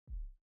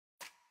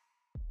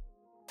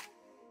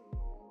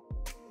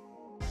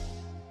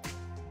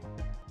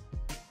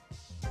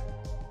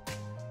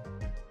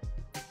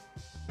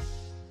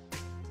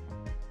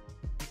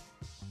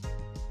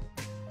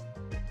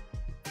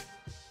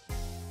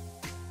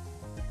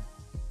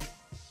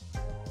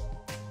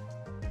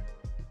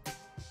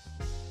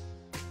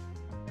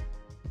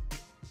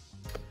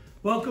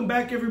Welcome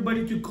back,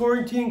 everybody, to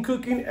Quarantine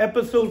Cooking,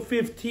 episode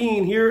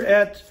 15, here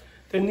at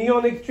the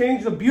Neon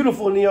Exchange, the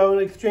beautiful Neon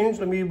Exchange.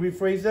 Let me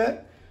rephrase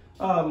that.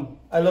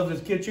 I love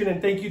this kitchen,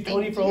 and thank you,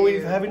 Toni, for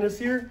always having us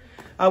here.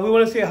 We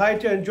want to say hi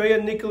to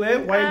Andrea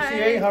Nicolette,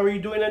 YMCA. How are you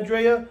doing,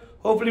 Andrea?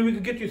 Hopefully, we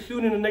could get you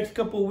soon in the next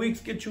couple of weeks,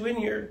 get you in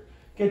here,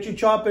 get you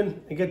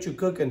chopping, and get you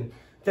cooking.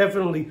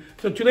 Definitely.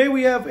 So today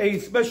we have a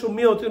special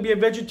meal. It's going to be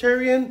a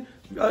vegetarian.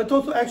 It's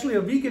also actually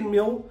a vegan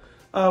meal.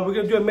 We're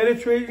going to do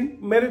a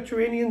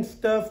Mediterranean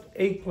stuffed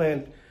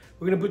eggplant.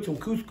 We're going to put some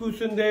couscous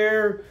in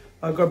there,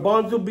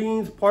 garbanzo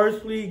beans,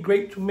 parsley,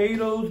 grape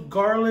tomatoes,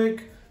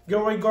 garlic,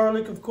 Gilroy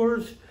garlic, of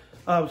course.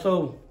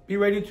 So be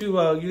ready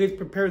to, you guys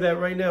prepare that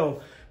right now.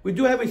 We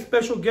do have a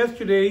special guest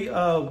today.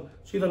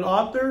 She's an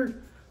author,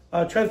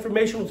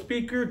 transformational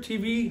speaker,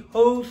 TV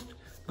host,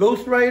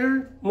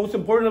 ghostwriter, most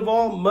important of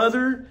all,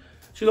 mother.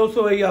 She's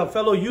also a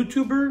fellow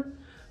YouTuber.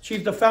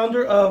 She's the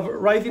founder of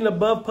Rising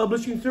Above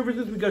Publishing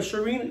Services. We got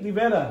Shareen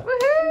Rivera.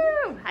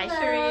 Woohoo! Hi, Hello.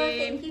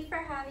 Shareen. Thank you for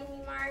having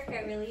me, Mark.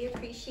 I really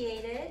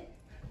appreciate it.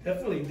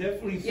 Definitely.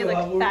 You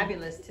look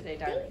fabulous today,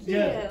 darling.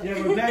 Thank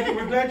you.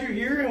 We're glad you're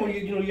here, and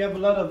you have a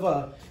lot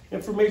of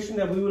information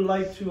that we would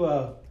like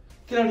to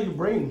get out of your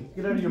brain.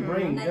 Get out of your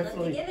brain. I'd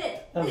love to give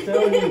it. I'm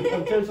telling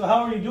you. So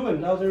how are you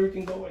doing? How's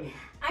everything going?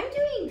 I'm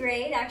doing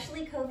great.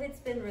 Actually, COVID's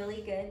been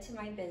really good to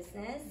my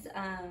business.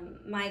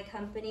 My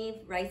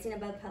company, Rising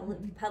Above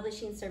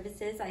Publishing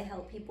Services, I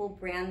help people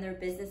brand their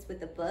business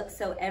with a book.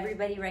 So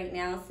everybody right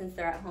now, since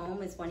they're at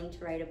home, is wanting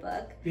to write a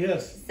book.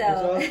 Yes. So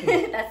that's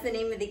awesome. that's the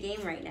name of the game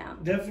right now.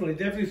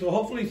 Definitely. So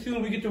hopefully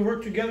soon we get to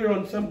work together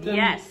on something.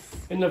 Yes.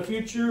 In the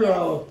future.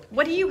 Yes.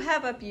 What do you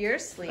have up your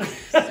sleeve,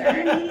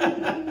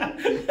 sir?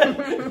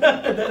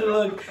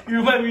 Look, you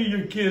remind me of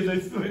your kids. I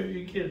swear,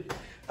 your kids.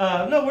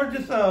 No,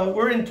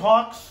 we're in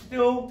talks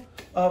still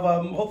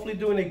of hopefully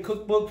doing a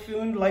cookbook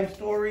soon, life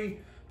story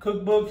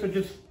cookbook. So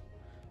just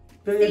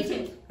Stay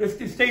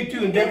tuned. Stay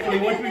tuned. Definitely.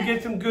 Once we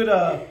get some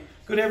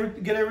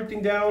get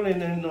everything down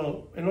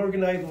and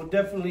organized, we'll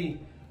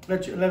definitely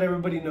let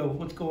everybody know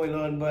what's going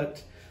on.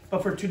 But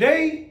for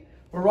today,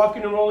 we're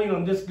rocking and rolling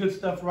on this good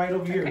stuff right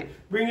over here.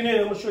 Bring it in.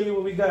 I'm gonna show you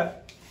what we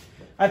got.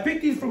 I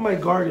picked these from my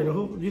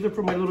garden. These are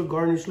for my little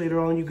garnish later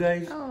on, you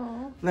guys. Oh.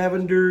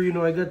 Lavender,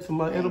 I got some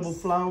edible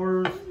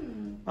flowers,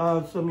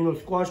 some,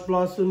 squash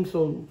blossoms.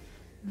 So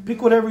pick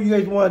whatever you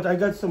guys want. I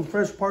got some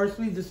fresh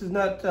parsley. This is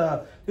not,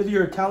 this is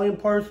your Italian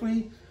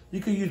parsley.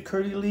 You could use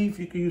curly leaf.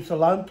 You could use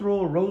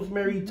cilantro,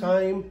 rosemary,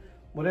 thyme,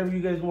 whatever you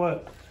guys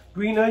want.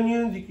 Green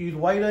onions. You can use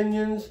white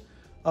onions,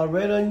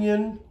 red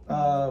onion,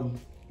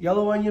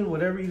 yellow onion,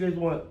 whatever you guys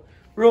want.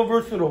 Real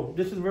versatile.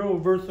 This is real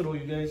versatile,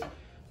 you guys.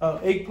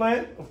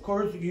 Eggplant, of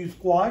course. You can use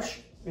squash,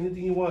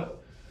 anything you want.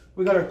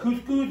 We got our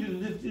couscous.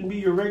 This is going to be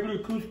your regular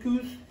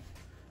couscous.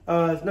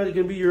 It's not going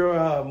to be your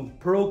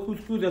pearl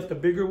couscous. That's the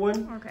bigger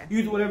one. Okay.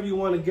 Use whatever you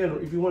want again.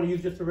 If you want to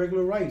use just a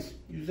regular rice,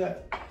 use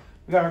that.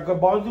 We got our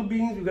garbanzo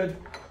beans. We got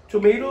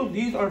tomatoes.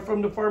 These are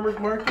from the farmer's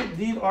market.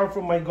 These are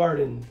from my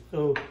garden.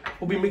 So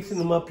we'll be mixing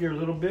them up here a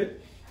little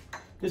bit.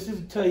 This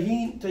is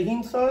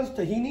tahini sauce.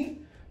 Tahini.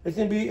 It's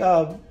going to be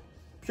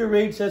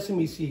pureed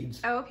sesame seeds.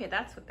 Oh, okay.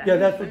 That's what that is. Yeah,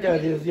 that's what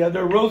that is. Yeah,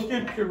 they're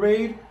roasted,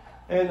 pureed.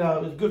 And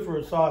it's good for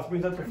a sauce.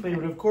 Brings out the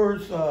flavor. And of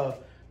course,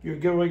 your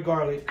Gilroy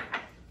garlic.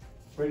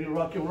 Ready to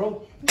rock and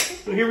roll.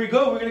 So here we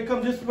go. We're going to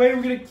come this way.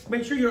 We're going to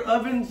make sure your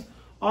oven's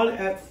on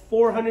at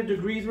 400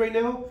 degrees right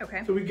now.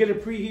 Okay. So we get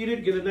it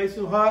preheated, get it nice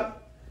and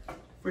hot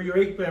for your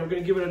eggplant. We're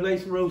going to give it a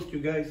nice roast, you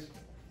guys.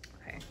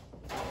 Okay.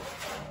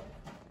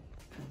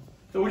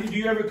 So what do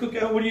you ever cook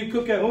at? What do you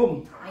cook at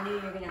home? I knew you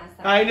were going to ask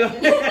that. I know.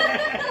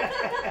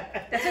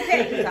 That's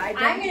okay.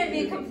 I'm going to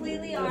be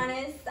completely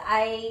honest.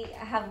 I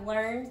have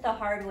learned the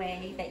hard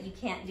way that you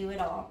can't do it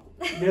all.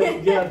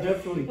 Yeah,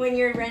 definitely. When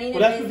you're running a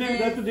business.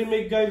 That's what they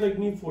make guys like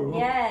me for.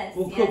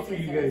 We'll cook for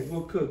you guys.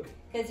 We'll cook.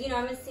 Because,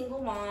 I'm a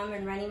single mom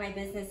and running my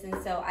business, and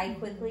so I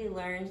quickly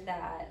learned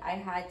that I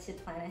had to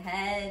plan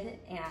ahead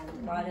and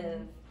a lot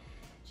of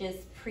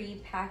just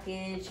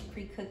pre-packaged,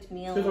 pre-cooked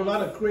meals. There's a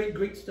lot of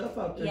great stuff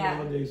out there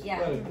nowadays. Yeah.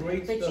 A lot of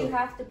great stuff. But you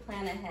have to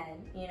plan ahead,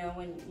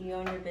 when you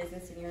own your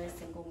business and you're a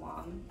single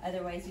mom.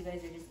 Otherwise, you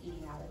guys are just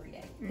eating out every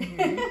day.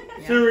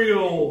 Mm-hmm.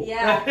 Cereal.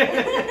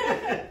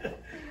 Yeah.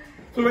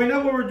 So right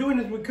now what we're doing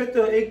is we cut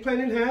the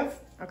eggplant in half.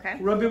 Okay.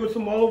 Rub it with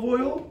some olive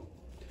oil.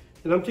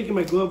 And I'm taking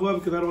my glove off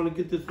because I don't want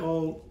to get this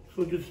all,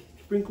 so just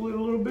sprinkle it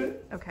a little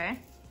bit. Okay.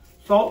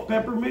 Salt,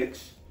 pepper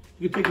mix.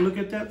 You can take a look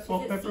at that,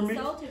 salt, pepper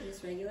mix. Salt or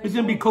just regular It's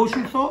going to be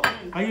kosher salt.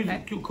 I use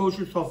Okay.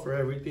 kosher salt for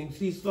everything.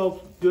 Sea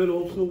salt's good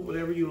also,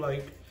 whatever you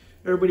like.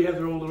 Everybody has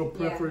their own little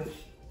preference.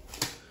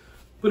 Yeah.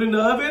 Put it in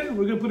the oven.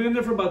 We're going to put it in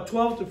there for about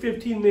 12 to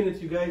 15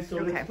 minutes, you guys. So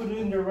let's put it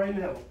in there right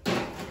now.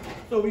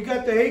 So we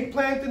got the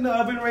eggplant in the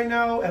oven right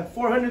now at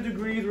 400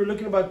 degrees. We're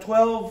looking about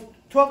 12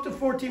 to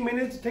 14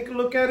 minutes. Take a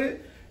look at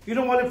it. You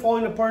don't want it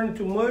falling apart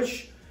into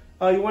mush.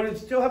 You want it to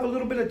still have a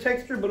little bit of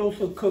texture, but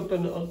also cooked.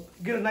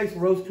 Get a nice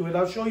roast to it.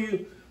 I'll show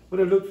you what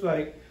it looks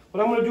like.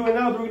 What I'm going to do right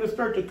now is we're going to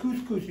start the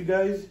couscous, you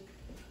guys.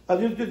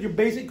 This is your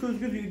basic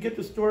couscous. You can get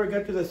the store. I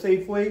got to the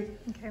Safeway.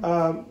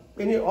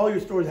 Okay. All your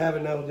stores have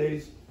it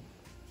nowadays.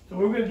 So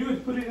what we're gonna do is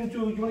put it into,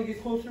 you wanna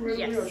get closer right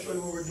Yes. here? I'll show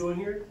you what we're doing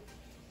here.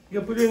 You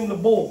gotta put it in the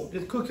bowl.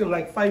 This cooks in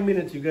like 5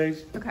 minutes, you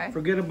guys. Okay.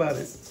 Forget about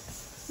it.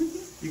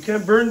 You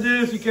can't burn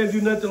this, you can't do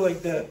nothing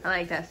like that. I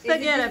like that.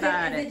 Forget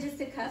about it. Is it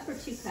just a cup or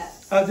 2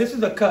 cups? This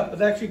is a cup.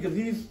 It's actually, because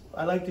these,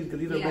 I like these because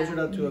these are Yeah. measured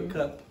out to a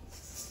cup.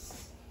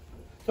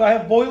 So I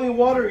have boiling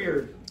water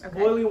here. Okay.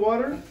 Boiling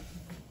water.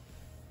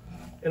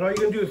 And all you're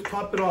gonna do is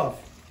top it off.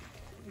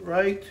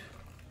 Right?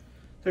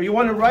 So you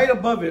want it right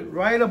above it,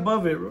 right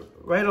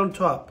on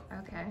top.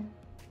 Okay.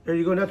 There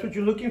you go, that's what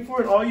you're looking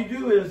for, and all you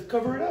do is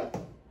cover it up.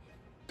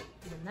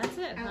 And that's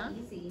it, How huh?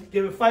 easy.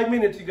 Give it 5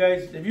 minutes, you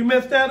guys. If you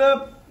mess that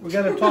up, we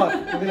gotta talk.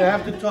 We're gonna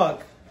have to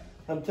talk.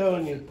 I'm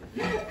telling you.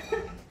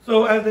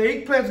 So as the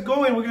eggplant's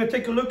going, we're gonna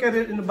take a look at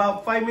it in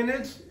about 5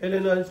 minutes, and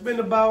then it's been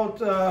about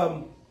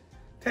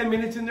 10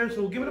 minutes in there,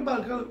 so we'll give it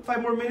about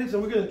 5 more minutes,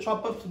 and we're gonna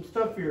chop up some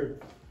stuff here.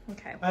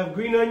 Okay. I have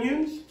green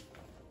onions,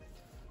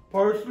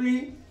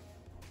 parsley.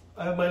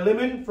 I have my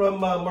lemon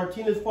from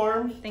Martinez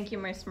Farms. Thank you,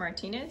 Miss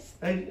Martinez.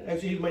 Actually,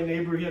 he's my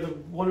neighbor. He has a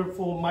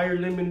wonderful Meyer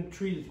lemon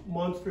tree,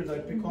 monsters. I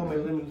pick all my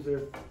lemons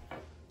there.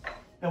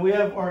 And we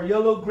have our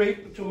yellow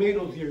grape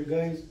tomatoes here,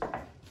 guys.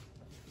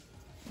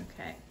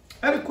 Okay.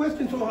 I had a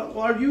question. So,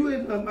 are you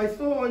in? I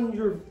saw on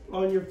your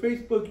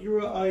Facebook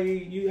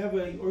you have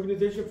an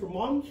organization for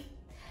moms.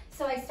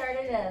 So I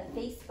started a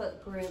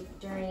Facebook group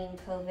during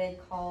COVID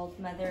called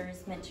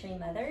Mothers Mentoring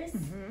Mothers.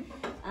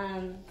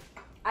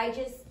 I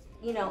just,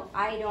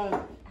 I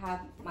don't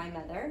have my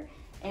mother,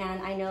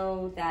 and I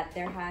know that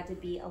there had to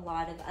be a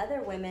lot of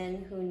other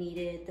women who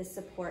needed the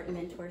support and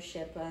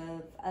mentorship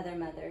of other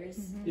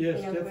mothers.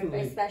 Yes, definitely.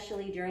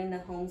 Especially during the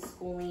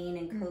homeschooling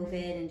and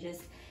COVID and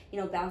just,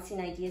 bouncing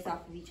ideas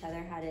off of each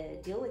other, how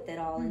to deal with it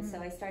all. And so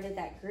I started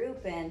that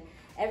group, and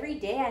every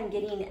day I'm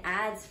getting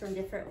ads from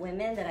different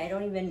women that I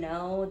don't even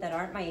know, that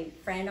aren't my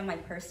friend on my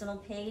personal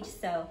page.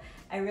 So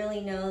I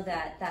really know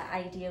that that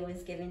idea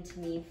was given to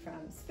me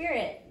from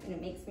Spirit, and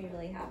it makes me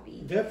really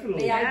happy.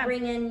 Definitely. But I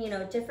bring in,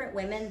 different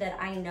women that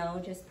I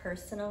know just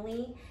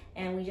personally,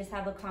 and we just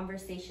have a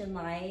conversation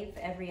live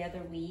every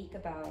other week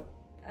about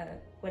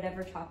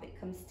whatever topic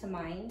comes to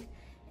mind.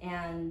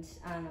 And,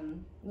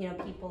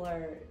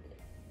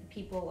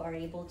 people are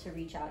able to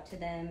reach out to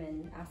them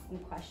and ask them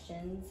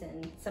questions,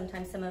 and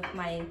sometimes some of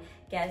my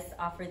guests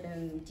offer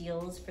them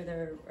deals for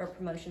or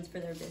promotions for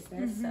their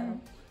business. So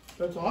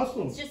That's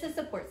awesome. it's just a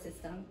support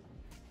system.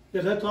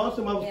 Yeah, that's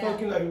awesome. I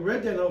Yeah.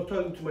 read that and I was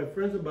talking to my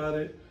friends about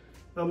it.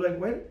 I'm like,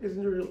 why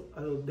isn't there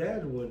a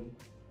dad one?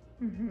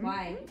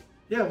 Why?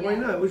 Yeah, why Yeah.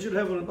 not? We should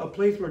have a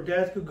place where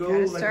dads could go,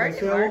 Gotta like start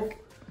it, myself. Mark.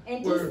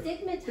 And Where-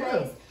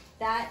 destigmatize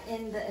that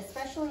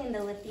especially in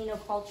the Latino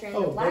culture and the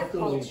Oh, Black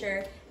definitely.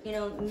 culture.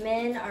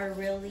 Men are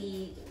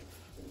really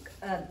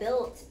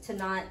built to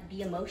not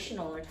be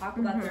emotional or talk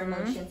about their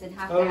emotions and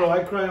have I don't know, I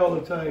to cry all the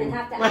and time.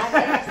 have to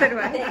have So do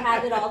I. they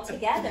have it all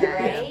together,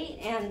 right?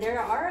 And there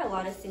are a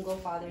lot of single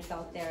fathers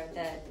out there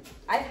that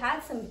I've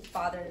had some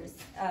fathers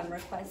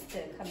request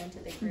to come into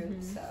the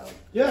group. So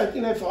Yeah, I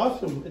think that's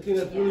awesome. I think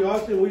that's really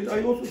awesome.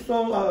 I also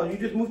saw you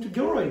just moved to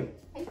Gilroy.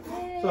 I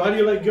did. So how do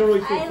you like Gilroy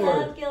so I far?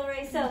 love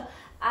Gilroy. So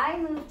I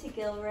moved to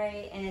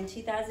Gilroy in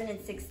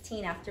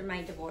 2016 after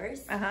my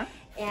divorce.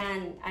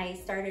 And I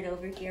started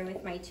over here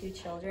with my 2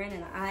 children,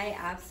 and I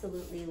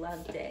absolutely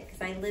loved it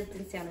because I lived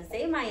in San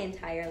Jose my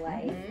entire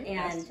life.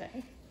 And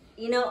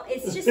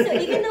it's just so,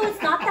 even though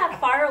it's not that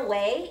far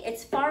away,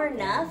 it's far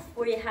enough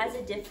where it has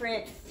a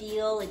different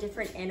feel, a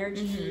different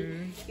energy.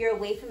 You're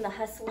away from the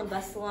hustle and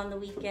bustle on the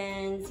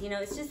weekends.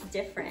 It's just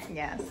different.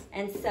 Yes.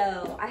 And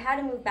so I had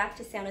to move back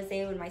to San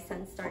Jose when my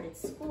son started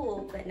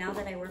school, but now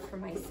that I work for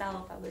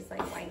myself, I was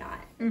like, why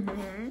not?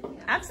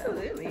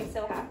 Absolutely. So I'm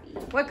so happy.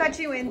 What got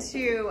you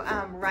into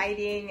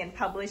writing and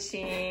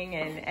publishing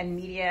and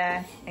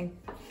media and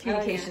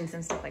communications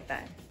and stuff like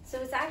that? So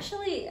it's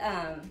actually,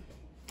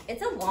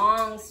 it's a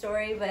long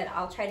story, but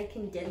I'll try to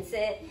condense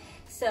it.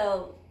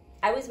 So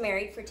I was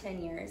married for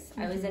 10 years.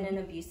 I was in an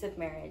abusive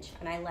marriage,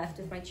 and I left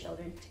with my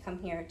children to come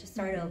here to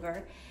start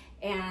over.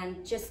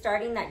 And just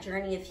starting that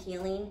journey of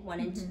healing,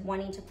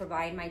 wanting to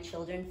provide my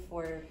children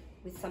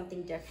with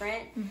something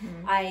different,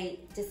 I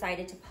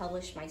decided to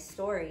publish my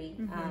story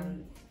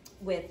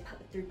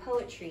through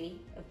poetry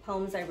of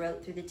poems I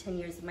wrote through the 10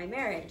 years of my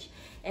marriage.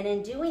 And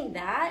in doing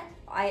that,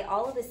 I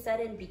all of a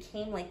sudden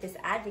became like this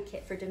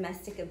advocate for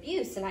domestic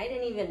abuse, and I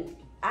didn't even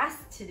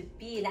ask to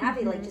be an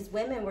advocate. Like, just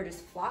women were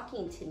just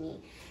flocking to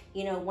me,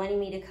 wanting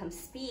me to come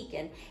speak,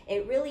 and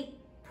it really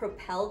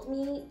propelled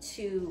me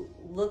to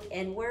look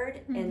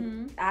inward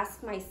and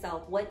ask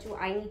myself, what do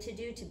I need to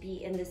do to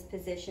be in this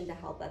position to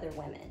help other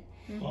women?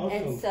 Awesome.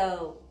 And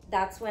so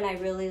that's when I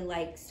really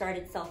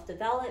started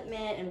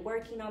self-development and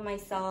working on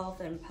myself,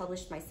 and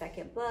published my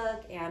 2nd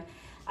book. And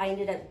I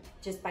ended up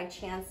just by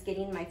chance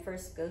getting my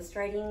first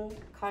ghostwriting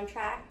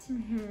contract.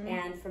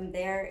 And from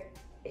there,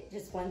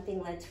 just one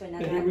thing led to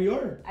another. And here we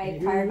are. I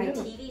acquired my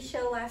TV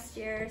show last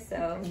year,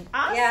 so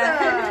awesome.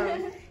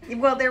 Yeah.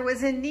 Well, there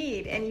was a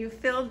need, and you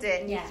filled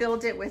it, and you Yeah.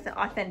 filled it with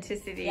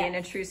authenticity and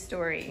a true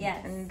story.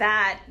 Yes. And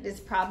that is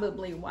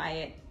probably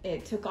why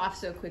it took off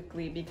so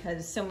quickly,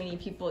 because so many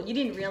people, you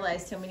didn't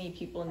realize so many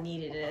people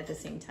needed it at the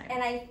same time.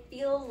 And I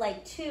feel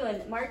like too,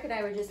 and Mark and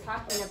I were just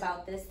talking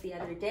about this the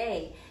other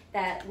day,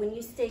 that when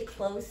you stay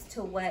close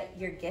to what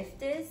your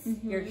gift is,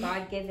 your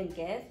God-given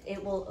gift,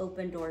 it will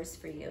open doors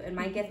for you. And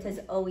my gift has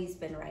always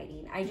been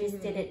writing. I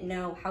just didn't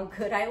know how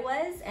good I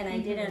was, and I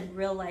didn't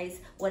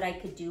realize what I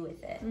could do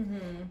with it.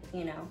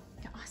 You know.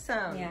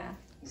 Awesome. Yeah.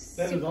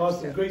 That is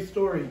awesome. Great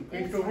story.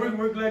 Great story.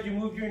 We're glad you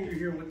moved here and you're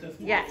here with us.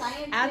 Yes, I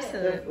am too.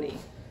 absolutely.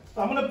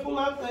 I'm gonna pull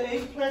out the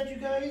eggplant, you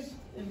guys.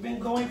 It's been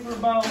going for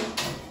about.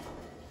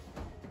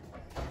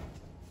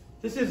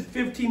 This is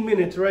 15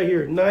 minutes right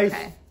here. Nice.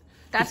 Okay.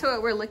 That's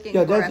what we're looking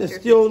Yeah, for. that's it's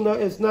still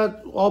not. It's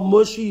not all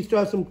mushy. You still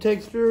have some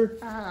texture.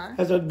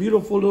 Has a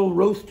beautiful little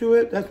roast to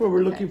it. That's what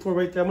we're looking for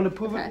right there. I'm gonna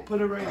put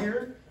it right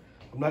here.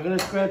 I'm not gonna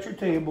scratch your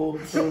table.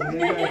 So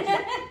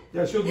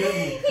yeah, she'll get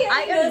me. He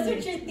already knows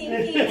what you're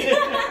thinking.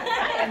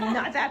 I am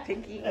not that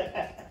picky.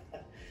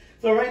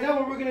 So right now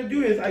what we're gonna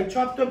do is I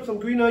chopped up some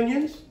green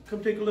onions.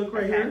 Come take a look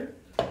right here.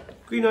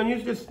 Green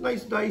onions, just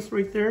nice dice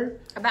right there.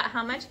 About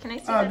how much? Can I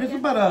see that This is again?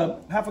 about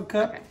a half a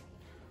cup. Okay.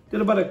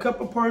 Then about a cup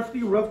of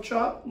parsley, rough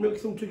chop,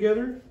 mix them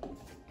together.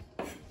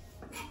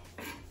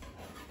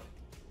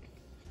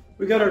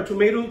 We got our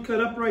tomatoes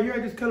cut up right here. I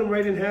just cut them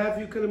right in half.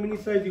 You cut them any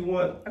size you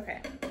want. Okay.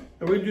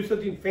 And we're gonna do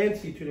something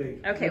fancy today.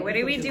 Okay, what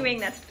are we doing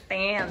that's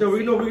fancy? So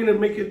we're gonna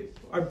make it,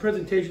 our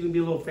presentation will be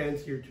a little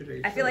fancier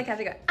today. I feel like I have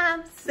to go,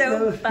 I'm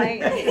so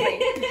fancy.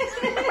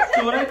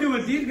 So what I do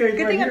with these guys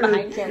Good right thing I'm here,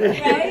 behind camera.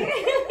 Right?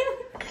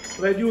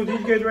 what I do with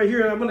these guys right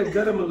here, I'm gonna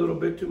gut them a little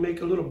bit to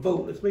make a little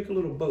boat. Let's make a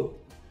little boat.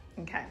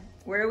 Okay,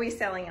 where are we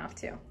selling off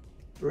to?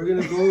 We're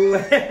gonna go.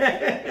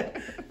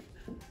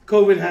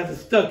 COVID has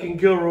us stuck in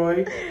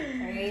Gilroy.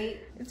 Right?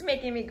 It's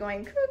making me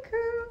going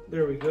cuckoo.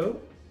 There we go.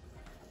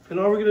 And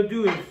all we're gonna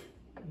do is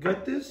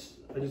gut this.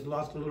 I just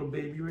lost a little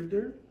baby right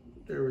there.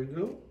 There we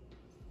go.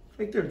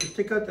 Right there. Just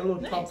take out that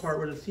little top part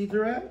where the seeds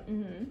are at.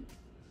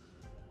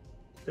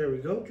 There we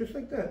go. Just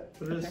like that.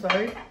 Put it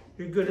aside.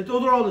 You're good.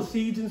 Those are all the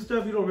seeds and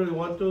stuff. You don't really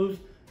want those.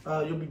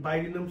 You'll be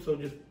biting them. So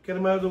just get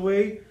them out of the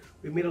way.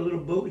 We made a little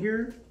boat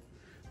here.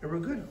 And we're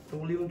good. And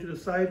we'll leave them to the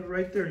side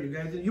right there, you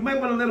guys. You might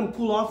want to let them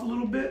cool off a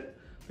little bit.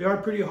 They are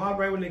pretty hot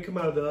right when they come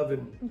out of the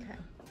oven. Okay.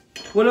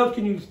 What else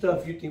can you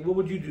stuff, you think? What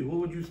would you do? What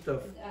would you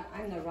stuff?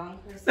 I'm the wrong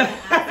person.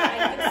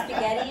 I cook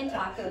spaghetti and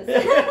tacos.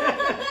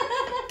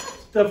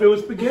 Stuff it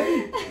with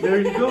spaghetti. There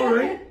you go,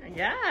 right?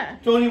 Yeah.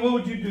 Toni, what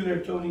would you do there,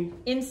 Toni?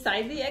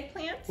 Inside the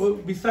eggplant? Well,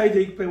 besides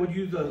the eggplant, would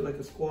you use like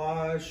a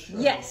squash?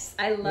 Yes,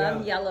 I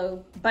love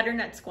yellow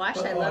butternut squash.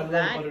 I love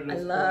that. I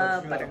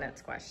love butternut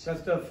squash. That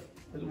stuff,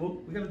 we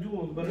gotta do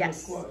one with butternut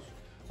Yes. squash.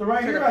 So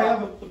right here I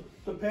have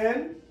the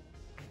pan.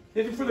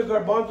 This is for the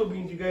garbanzo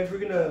beans, you guys. We're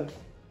gonna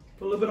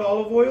put a little bit of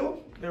olive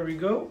oil. There we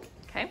go.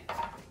 Okay.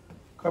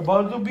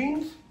 Garbanzo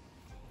beans.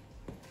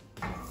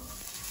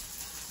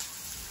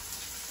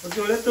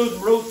 Okay, let those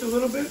roast a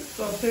little bit,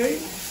 saute.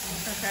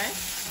 Okay.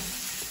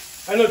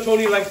 I know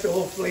Toni likes the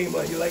whole flame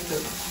on. You like the...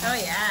 Oh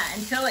yeah,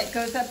 until it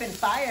goes up in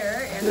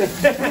fire. And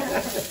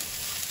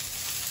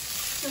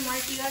So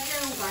Mark, you have your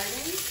own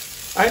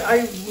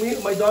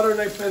garden? My daughter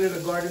and I planted a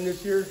garden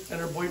this year, and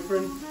her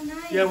boyfriend. Oh, how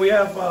nice. Yeah, we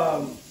have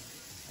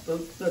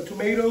the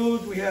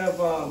tomatoes, we have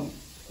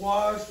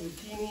squash,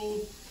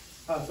 zucchini,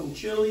 some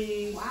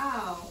chili.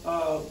 Wow.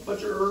 A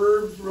bunch of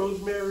herbs,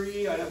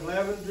 rosemary. I have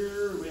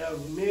lavender. We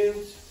have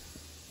mint.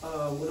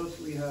 What else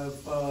do we have?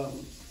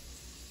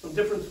 Some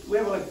different. We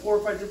have like 4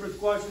 or 5 different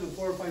squashes and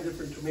 4 or 5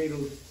 different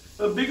tomatoes.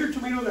 The bigger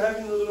tomatoes are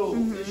having a little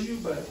issue,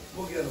 but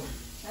we'll get them.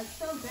 That's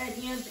so good.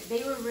 You know,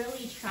 they were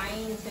really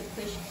trying to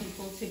push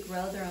people to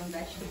grow their own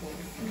vegetables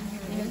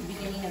at the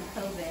beginning of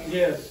COVID.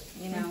 Yes.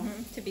 You know.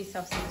 to be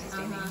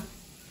self-sustaining.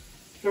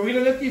 So we're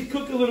gonna let these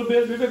cook a little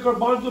bit. These are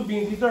garbanzo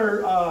beans. These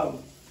are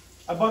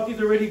I bought these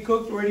already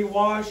cooked, already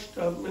washed,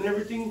 and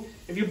everything.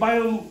 If you buy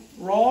them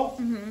raw,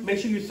 make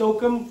sure you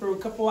soak them for a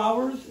couple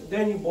hours,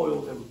 then you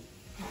boil them.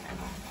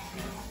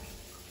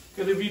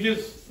 Because if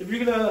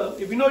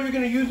you know you're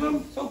gonna use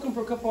them, soak them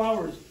for a couple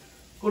hours.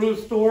 Go to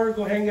the store,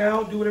 go hang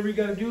out, do whatever you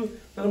gotta do.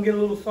 Let them get a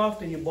little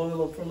soft, and you boil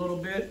them for a little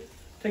bit.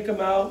 Take them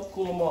out,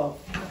 cool them off.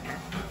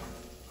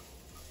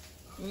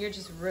 And you're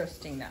just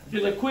roasting them.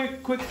 Just a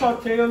quick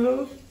saute on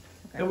those.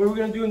 And what we're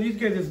gonna do in these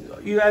guys is,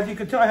 as you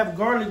can tell, I have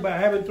garlic, but I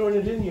haven't thrown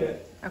it in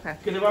yet. Okay.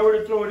 Because if I were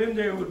to throw it in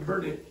there, it would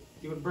burn it.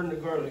 It would burn the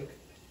garlic.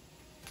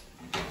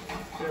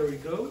 There we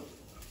go.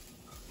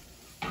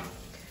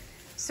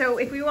 So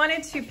if we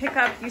wanted to pick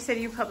up, you said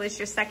you published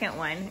your second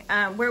one.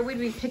 Where would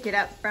we pick it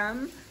up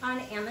from? On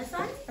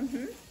Amazon.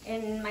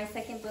 And my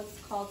second book's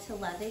called To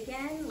Love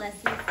Again,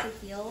 Lessons to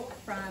Heal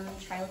from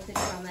Childhood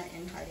Trauma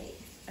and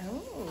Heartache.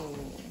 Oh.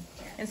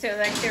 And so,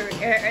 like,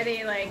 are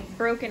they like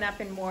broken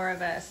up in more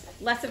of a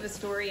less of a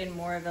story and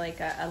more of like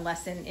a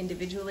lesson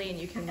individually, and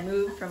you can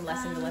move from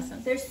lesson to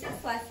lesson? There's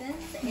 6 lessons,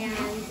 and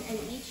in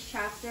each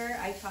chapter,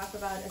 I talk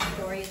about a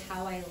story of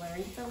how I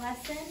learned the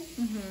lesson,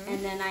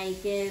 and then I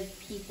give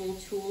people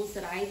tools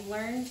that I've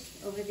learned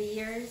over the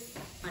years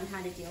on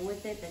how to deal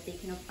with it that they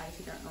can apply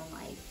to their own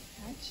life.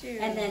 Got you.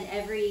 And then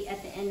at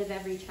the end of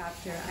every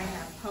chapter, I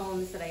have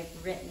poems that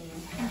I've written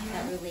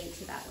that relate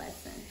to that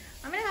lesson.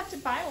 I'm gonna have to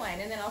buy one,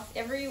 and then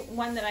every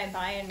one that I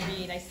buy and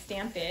read, I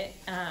stamp it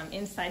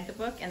inside the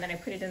book, and then I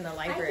put it in the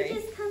library. I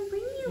could just come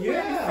bring you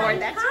Yeah. one. Or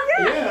that's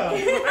Yeah.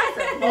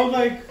 I was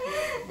like,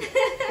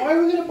 why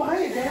are we gonna buy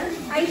it, guys?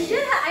 I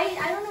should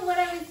have. I don't know what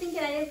I was thinking.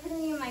 I didn't put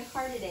any in my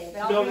car today,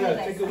 but I'll Smell bring you that.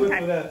 guys Take a some. whiff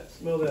of that.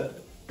 Smell that.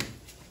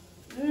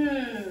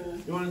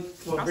 Mmm. You want to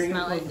I'll bring it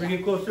smell closer? it, Bring yeah.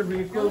 it closer. Bring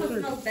it That one closer.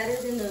 smells better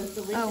than those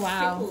delicious Oh,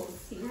 wow.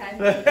 pickles you had.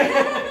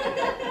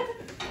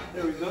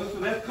 There we go. So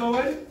that's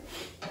going.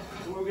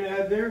 And we're gonna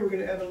add there. We're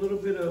gonna add a little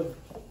bit of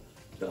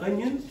the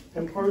onions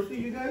and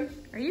parsley, you guys.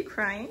 Are you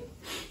crying?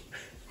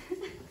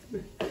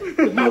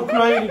 There's no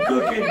crying and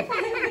cooking.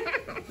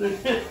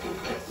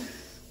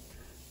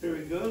 There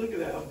we go. Look at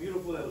that. How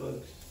beautiful that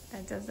looks.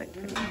 That does look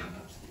pretty. A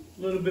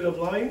little bit of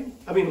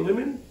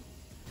lemon.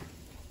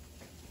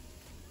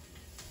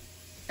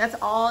 That's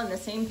all in the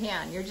same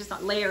pan. You're just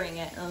not layering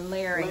it and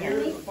layering Layer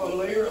it. upon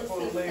layer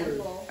upon layer.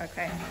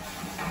 Okay.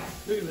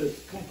 Look at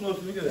this. Come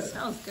closer. Look at It that.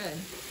 smells good.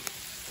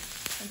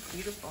 That's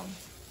beautiful.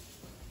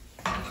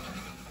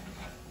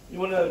 You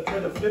want to try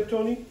to flip,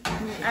 Toni?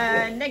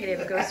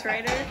 Negative,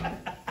 ghostwriter.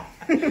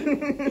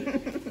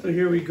 So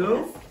here we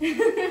go.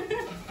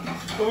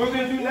 So what we're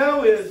going to do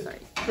now is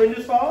turn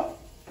this off.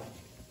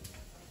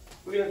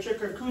 We're going to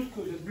check our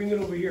couscous. Let's bring it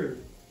over here.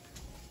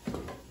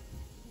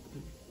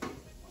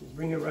 Let's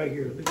bring it right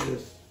here. Look at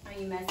this. Oh,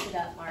 you messed it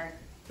up, Mark.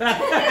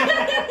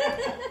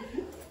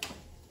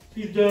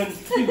 She's done.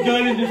 She's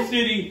done in this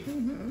city.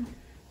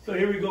 So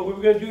here we go. What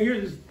we're going to do here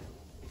is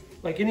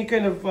like any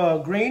kind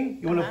of grain.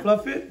 You want to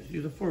fluff it?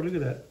 Use a fork. Look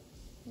at that.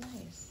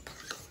 Nice.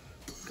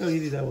 Look how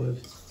easy that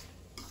was.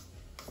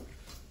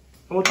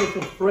 I want to put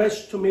some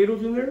fresh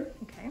tomatoes in there.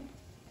 Okay.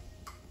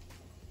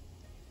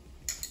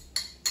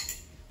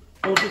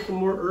 I want to put some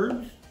more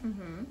herbs.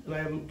 And I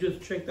have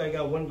just checked that I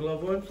got 1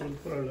 glove on, so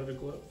let's put on another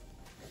glove.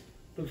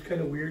 Looks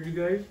kind of weird, you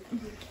guys.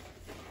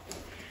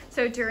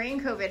 So during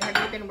COVID,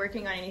 have you been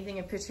working on anything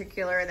in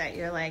particular that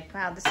you're like,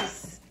 wow,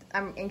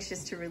 I'm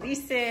anxious to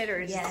release it,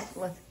 or just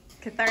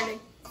cathartic?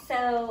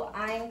 So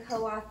I'm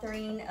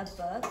co-authoring a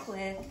book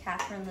with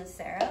Catherine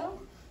Lucero,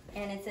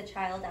 and it's a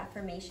child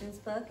affirmations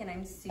book, and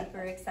I'm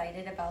super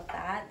excited about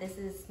that. This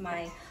is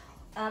my,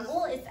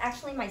 well, it's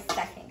actually my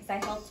second, because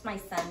I helped my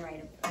son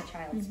write a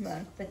child's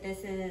book, but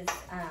this is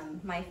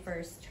my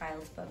first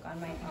child's book on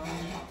my own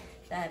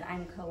that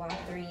I'm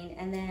co-authoring.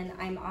 And then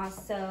I'm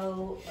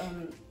also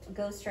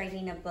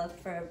ghostwriting a book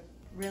for a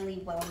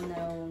really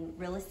well-known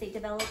real estate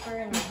developer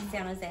in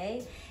San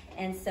Jose.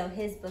 And so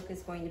his book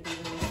is going to be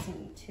released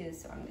soon too,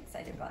 so I'm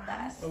excited about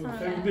that. Oh,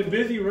 so you've been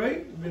busy, right?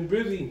 You've been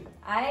busy.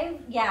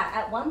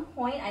 At one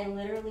point I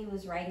literally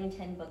was writing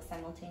 10 books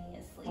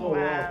simultaneously. Oh,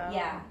 wow.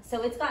 Yeah,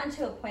 so it's gotten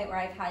to a point where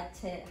I've had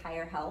to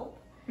hire help.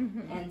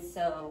 And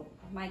so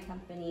my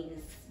company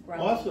is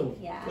growing. Awesome.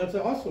 Yeah. That's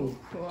awesome.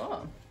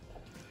 Cool.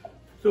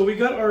 So we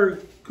got our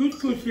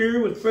couscous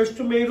here with fresh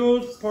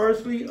tomatoes,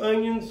 parsley,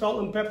 onions,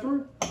 salt, and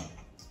pepper.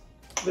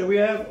 Then we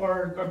have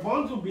our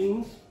garbanzo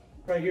beans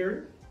right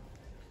here.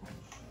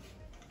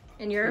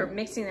 And you're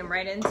mixing them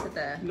right into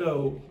the... Separate?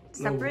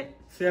 No,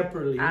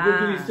 separately. We're going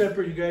to do these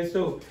separate, you guys.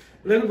 So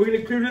then we're going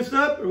to clear this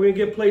up, and we're going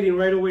to get plating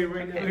right away,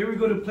 right now. Here we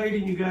go to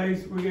plating, you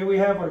guys. We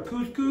have our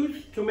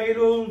couscous,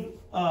 tomatoes,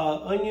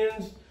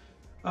 onions,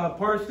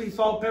 parsley,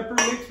 salt, pepper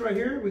mixed right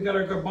here. We got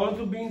our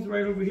garbanzo beans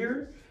right over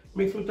here,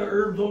 mixed with the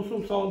herbs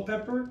also, salt and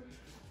pepper.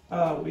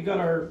 We got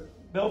our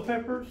bell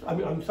peppers.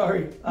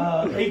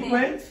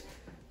 Eggplants.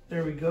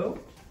 There we go.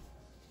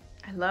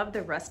 I love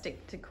the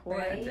rustic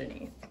decor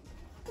underneath.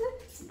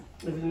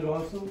 Isn't it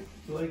awesome?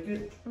 You like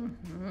it?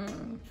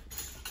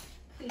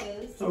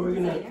 Kudos. So we're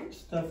gonna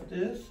stuff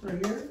this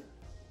right here,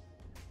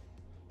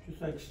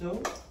 just like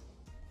so.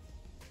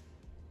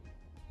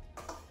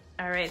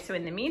 All right, so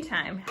in the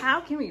meantime, how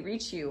can we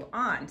reach you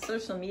on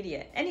social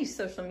media, any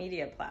social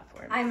media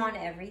platform? I'm on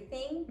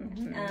everything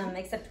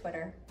except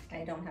Twitter.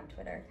 I don't have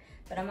Twitter,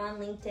 but I'm on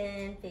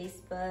LinkedIn,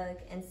 Facebook,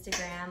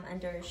 Instagram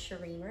under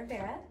Shareen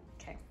Rivera.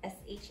 Okay.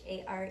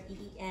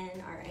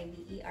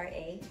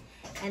 SharenRivera.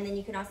 And then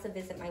you can also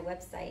visit my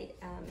website,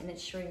 and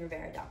it's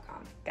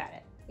ShareenRivera.com. Got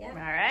it. Yeah. All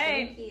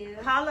right. Thank you.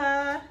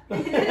 Holla.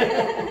 And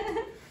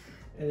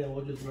then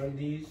we'll just run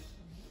these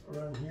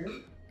around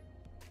here.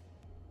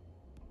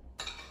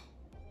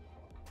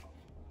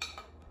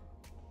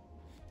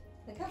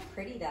 Look how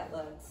pretty that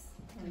looks.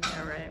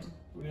 All right.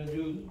 We're gonna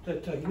do the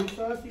tahini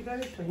sauce, you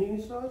guys.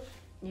 Tahini sauce.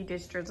 You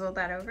just drizzle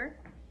that over?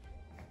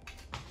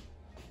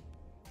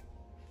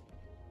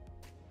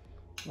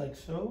 Like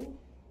so.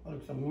 That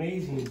looks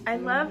amazing. I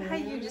love how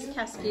you just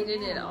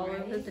cascaded it all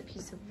over the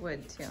piece of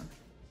wood too.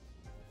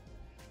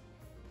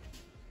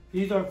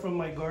 These are from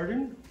my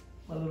garden,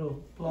 my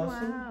little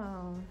blossom.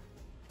 Wow.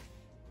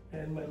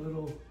 And my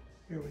little,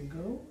 here we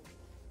go.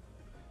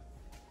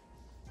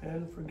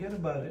 And forget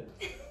about it.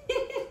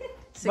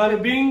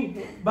 Bada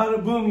bing,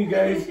 bada boom, you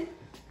guys.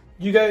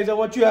 You guys, I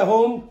want you at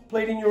home,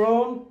 plating your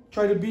own.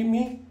 Try to beat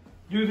me.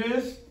 Do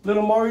this.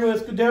 Little Mario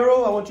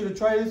Escudero, I want you to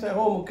try this at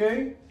home,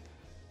 okay?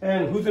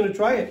 And who's going to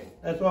try it?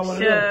 That's what I want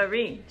to know.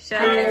 Shareen.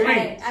 I'm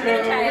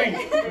gonna try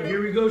it. So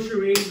here we go,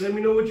 Shareen. Let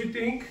me know what you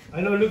think.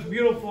 I know it looks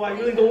beautiful. I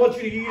really don't want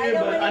you to eat it,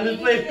 but I'm just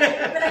playing.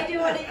 But I do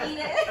want to eat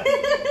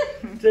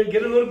it. So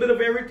get a little bit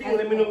of everything and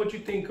let me Okay. know what you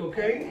think,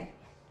 okay?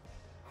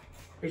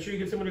 Make sure you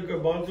get some of the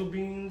garbanzo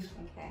beans.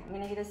 Okay, I'm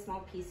gonna get a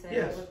small piece so it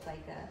Yes. looks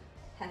like a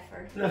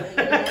heifer.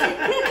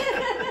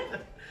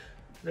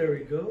 There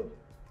we go.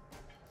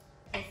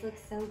 This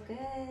looks so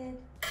good.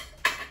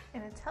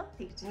 And it's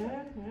healthy too.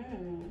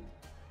 Mm-hmm.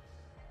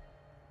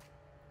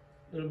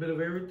 A little bit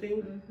of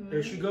everything. Mm-hmm.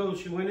 There she goes.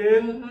 She went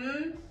in.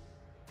 Mm-hmm.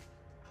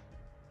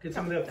 Get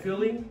some of that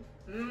filling.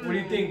 What do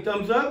you think?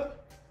 Thumbs up?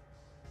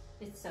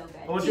 It's so good.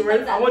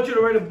 I want you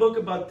to write a book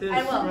about this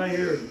I will. right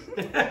here.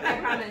 I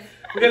promise.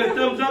 We got a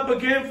thumbs up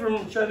again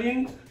from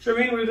Shareen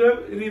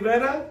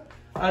Rivera.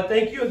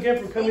 Thank you again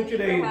for coming Thank you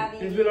today. for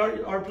having It's me.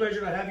 been our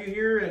pleasure to have you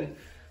here, and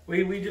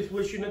we just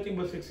wish you nothing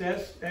but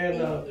success. And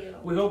Thank you.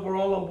 we hope we're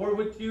all on board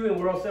with you, and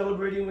we're all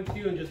celebrating with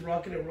you and just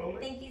rocking and rolling.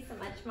 Thank you so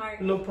much,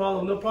 Mark. No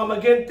problem, no problem.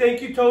 Again,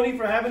 thank you, Toni,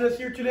 for having us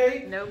here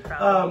today. No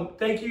problem.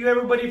 Thank you,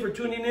 everybody, for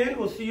tuning in.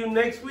 We'll see you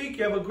next week.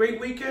 You have a great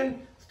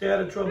weekend. Stay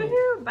out of trouble.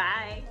 Woohoo,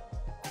 bye.